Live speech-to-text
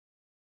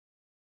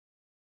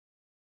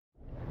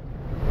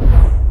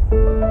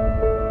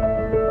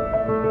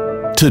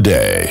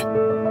Today,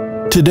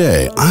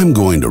 I'm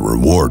going to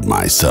reward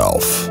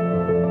myself.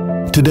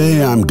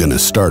 Today, I'm gonna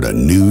start a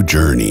new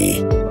journey.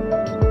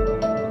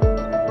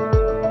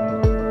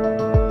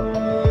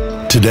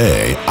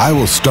 Today, I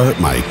will start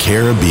my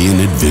Caribbean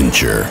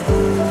adventure.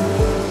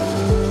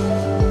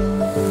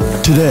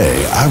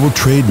 Today, I will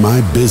trade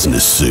my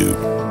business suit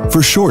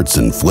for shorts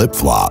and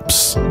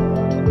flip-flops.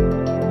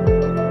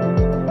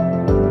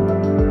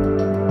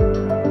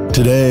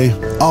 Today,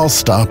 I'll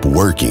stop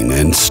working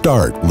and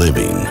start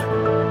living.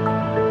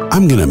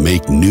 I'm gonna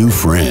make new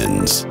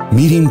friends,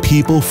 meeting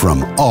people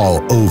from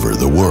all over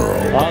the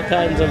world. All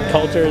kinds of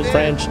cultures,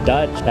 French,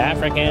 Dutch,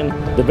 African,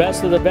 the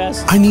best of the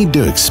best. I need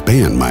to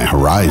expand my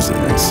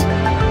horizons.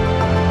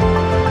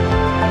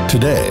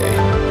 Today,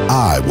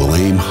 I will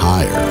aim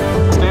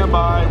higher. Stand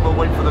by, we'll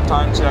wait for the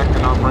time check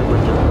and I'm right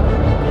with you.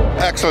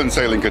 Excellent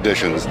sailing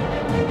conditions.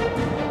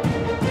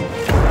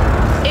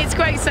 It's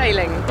great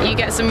sailing. You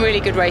get some really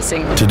good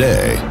racing.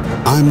 Today,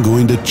 I'm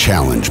going to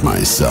challenge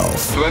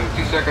myself.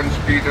 20 seconds,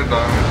 Peter,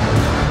 down.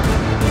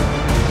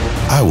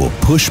 I will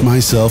push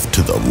myself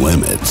to the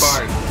limits.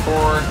 5,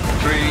 4,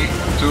 3,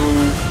 2,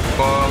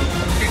 1,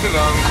 Peter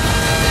down.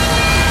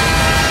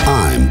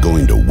 I'm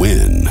going to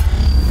win.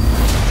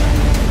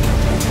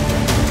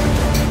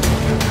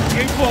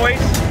 Keep boys.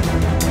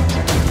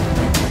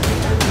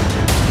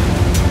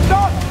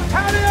 Stop!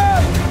 Harriet!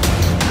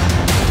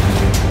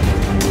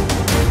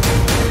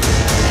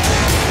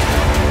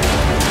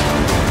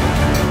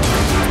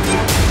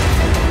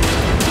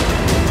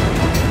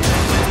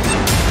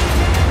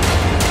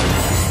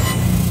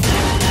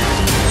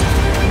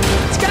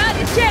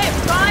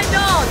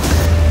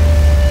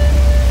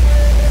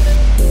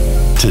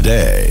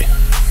 Today,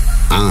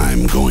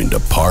 I'm going to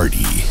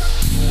party.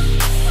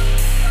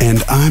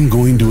 And I'm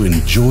going to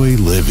enjoy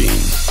living.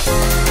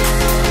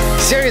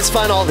 Serious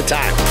fun all the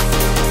time.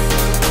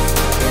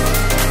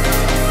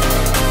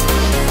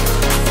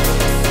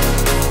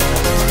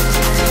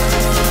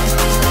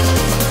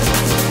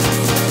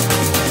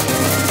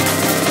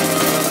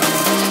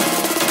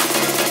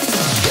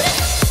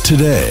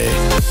 Today,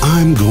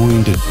 I'm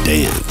going to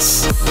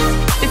dance.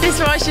 Is this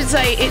what I should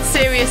say? It's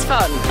serious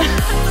fun.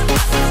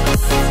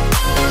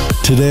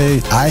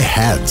 Today, I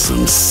had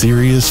some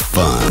serious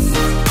fun.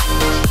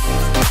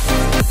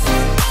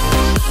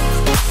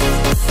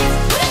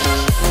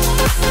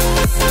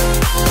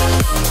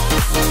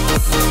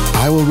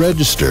 I will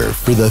register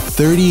for the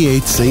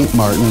 38th St.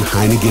 Maarten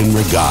Heineken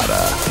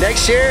Regatta.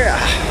 Next year,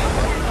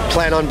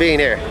 plan on being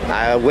here.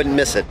 I wouldn't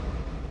miss it.